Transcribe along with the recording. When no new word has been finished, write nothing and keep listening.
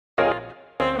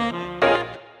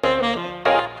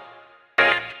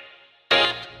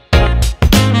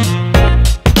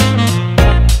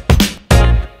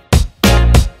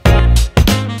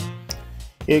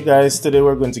Hey guys, today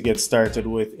we're going to get started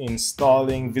with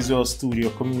installing Visual Studio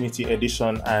Community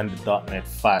Edition and .NET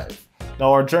 5.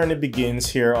 Now our journey begins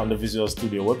here on the Visual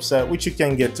Studio website, which you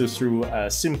can get to through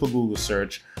a simple Google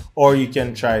search, or you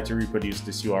can try to reproduce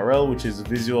this URL, which is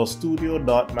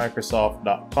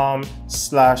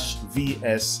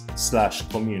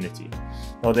visualstudio.microsoft.com/vs/community.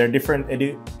 Now there are different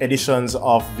editions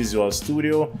of Visual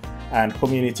Studio, and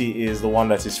Community is the one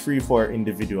that is free for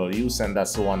individual use, and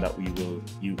that's the one that we will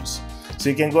use. So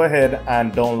you can go ahead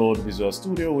and download Visual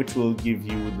Studio, which will give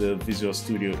you the Visual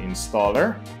Studio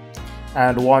installer.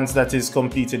 And once that is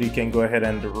completed, you can go ahead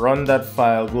and run that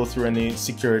file, go through any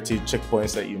security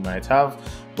checkpoints that you might have,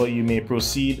 but you may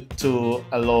proceed to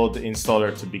allow the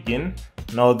installer to begin.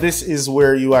 Now this is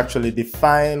where you actually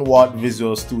define what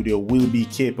Visual Studio will be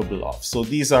capable of. So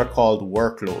these are called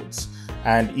workloads,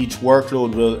 and each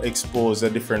workload will expose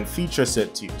a different feature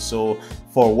set to you. So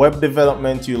for web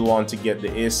development, you'll want to get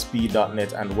the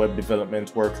ASP.NET and web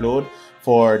development workload.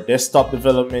 For desktop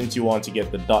development, you want to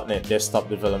get the .NET desktop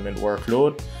development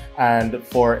workload. And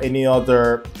for any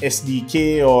other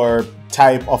SDK or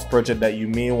type of project that you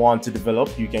may want to develop,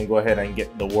 you can go ahead and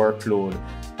get the workload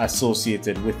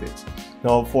associated with it.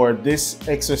 Now for this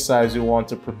exercise, we want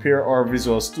to prepare our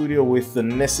Visual Studio with the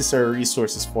necessary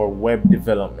resources for web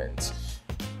development.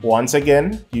 Once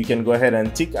again, you can go ahead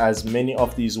and tick as many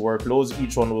of these workloads.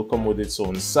 Each one will come with its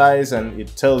own size, and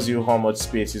it tells you how much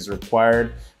space is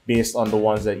required based on the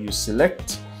ones that you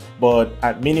select. But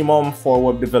at minimum for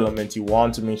web development, you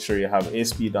want to make sure you have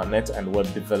ASP.NET and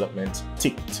web development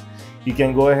ticked. You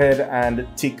can go ahead and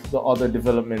tick the other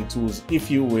development tools if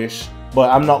you wish,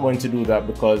 but I'm not going to do that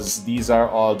because these are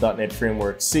all .NET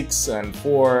Framework 6 and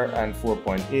 4 and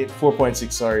 4.8,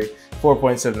 4.6, sorry,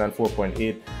 4.7 and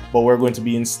 4.8, but we're going to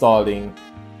be installing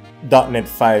 .NET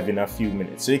 5 in a few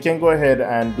minutes. So you can go ahead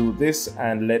and do this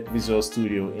and let Visual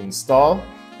Studio install.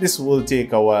 This will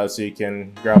take a while, so you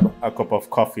can grab a cup of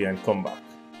coffee and come back.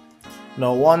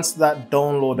 Now once that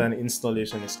download and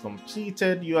installation is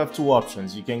completed, you have two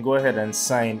options. You can go ahead and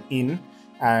sign in,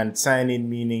 and sign in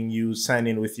meaning you sign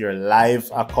in with your live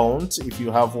account if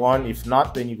you have one. If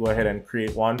not, then you go ahead and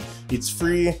create one. It's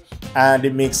free and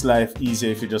it makes life easier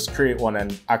if you just create one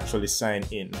and actually sign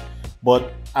in.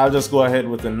 But I'll just go ahead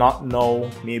with the not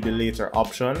now, maybe later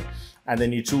option, and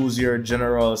then you choose your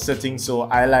general settings. So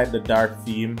I like the dark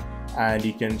theme, and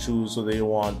you can choose whether you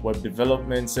want web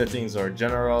development settings or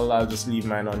general. I'll just leave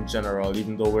mine on general,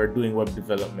 even though we're doing web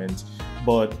development.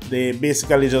 But they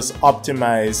basically just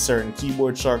optimize certain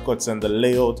keyboard shortcuts and the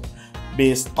layout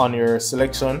based on your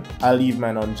selection. I'll leave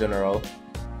mine on general,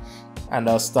 and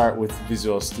I'll start with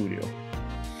Visual Studio.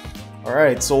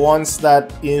 Alright, so once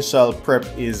that initial prep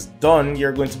is done,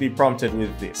 you're going to be prompted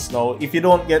with this. Now, if you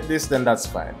don't get this, then that's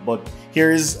fine. But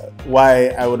here's why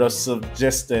I would have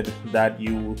suggested that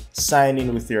you sign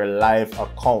in with your live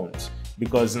account,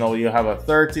 because now you have a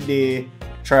 30-day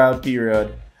trial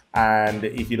period, and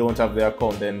if you don't have the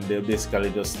account, then they'll basically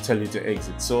just tell you to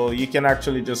exit. So you can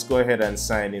actually just go ahead and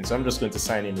sign in. So I'm just going to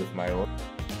sign in with my own.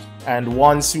 And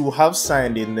once you have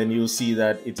signed in, then you'll see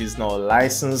that it is now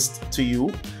licensed to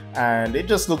you, and it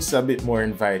just looks a bit more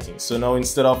inviting. So now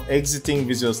instead of exiting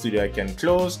Visual Studio, I can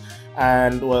close,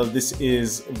 and well, this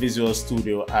is Visual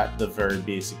Studio at the very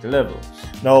basic level.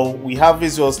 Now we have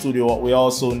Visual Studio. What we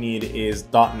also need is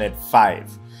 .NET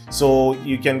 5. So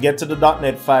you can get to the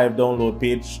 .NET 5 download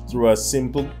page through a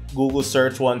simple Google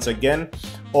search once again,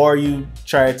 or you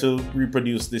try to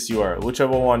reproduce this URL,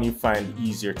 whichever one you find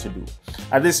easier to do.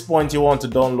 At this point, you want to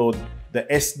download the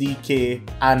SDK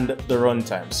and the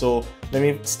runtime. So let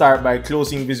me start by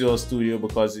closing Visual Studio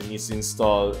because it needs to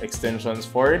install extensions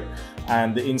for it,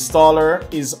 and the installer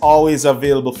is always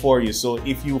available for you. So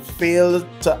if you fail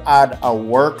to add a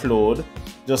workload,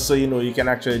 just so you know, you can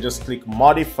actually just click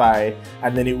modify,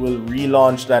 and then it will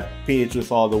relaunch that page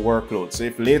with all the workloads. So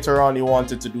if later on you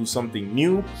wanted to do something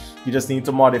new, you just need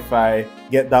to modify,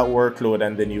 get that workload,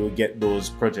 and then you will get those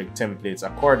project templates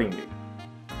accordingly.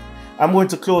 I'm going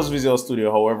to close Visual Studio,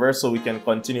 however, so we can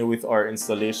continue with our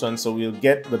installation. So we'll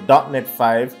get the .NET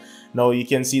 5. Now you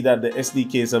can see that the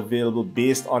SDK is available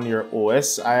based on your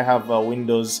OS. I have a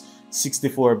Windows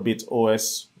 64-bit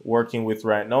OS working with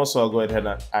right now, so I'll go ahead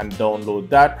and download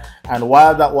that. And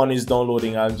while that one is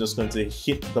downloading, I'm just going to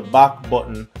hit the back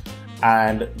button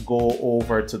and go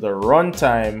over to the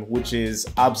runtime, which is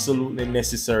absolutely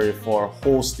necessary for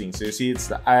hosting. So you see it's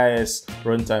the IIS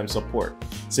runtime support.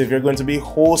 So if you're going to be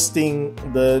hosting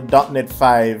the .NET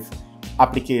 5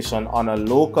 application on a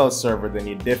local server, then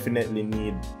you definitely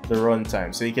need the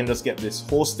runtime. So you can just get this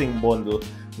hosting bundle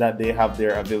that they have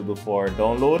there available for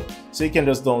download. So you can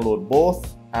just download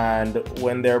both, and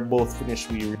when they're both finished,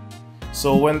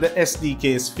 So when the SDK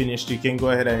is finished, you can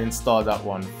go ahead and install that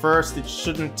one first. It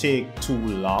shouldn't take too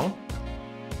long.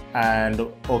 And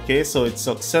okay, so it's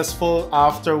successful.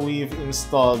 After we've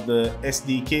installed the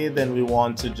SDK, then we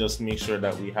want to just make sure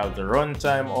that we have the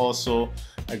runtime also.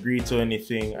 Agree to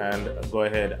anything and go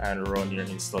ahead and run your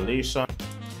installation.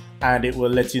 And it will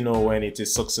let you know when it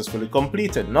is successfully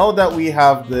completed. Now that we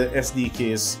have the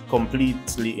SDKs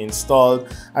completely installed,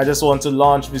 I just want to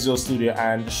launch Visual Studio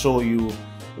and show you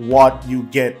what you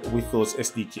get with those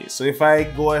SDKs. So if I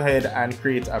go ahead and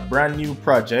create a brand new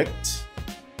project,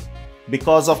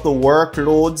 because of the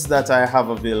workloads that I have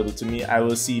available to me, I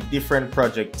will see different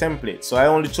project templates. So I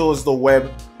only chose the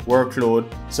web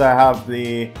workload, so I have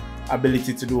the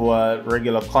ability to do a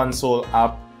regular console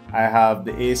app. I have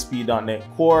the ASP.NET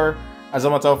Core. As a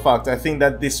matter of fact, I think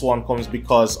that this one comes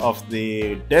because of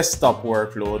the desktop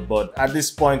workload, but at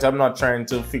this point, I'm not trying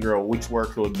to figure out which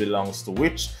workload belongs to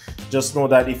which. Just know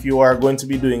that if you are going to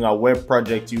be doing a web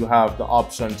project, you have the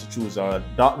option to choose a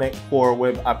 .NET Core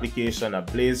web application, a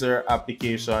Blazor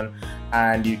application,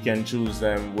 and you can choose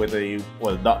them whether you,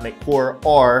 well, .NET Core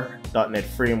or .NET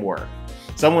Framework.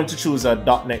 So I'm going to choose a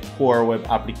 .NET Core web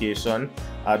application.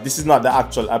 This is not the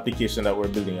actual application that we're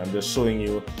building. I'm just showing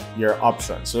you your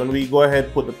options. So when we go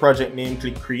ahead, put the project name,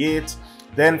 click create.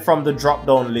 Then from the drop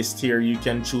down list here, you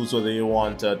can choose whether you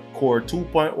want a Core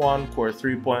 2.1, Core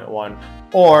 3.1,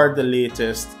 or the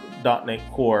latest .NET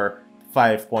Core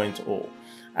 5.0.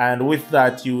 And with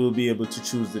that, you will be able to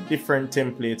choose the different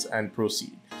templates and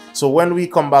proceed. So when we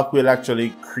come back, we'll actually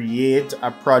create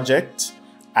a project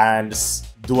and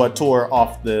do a tour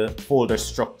of the folder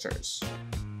structures.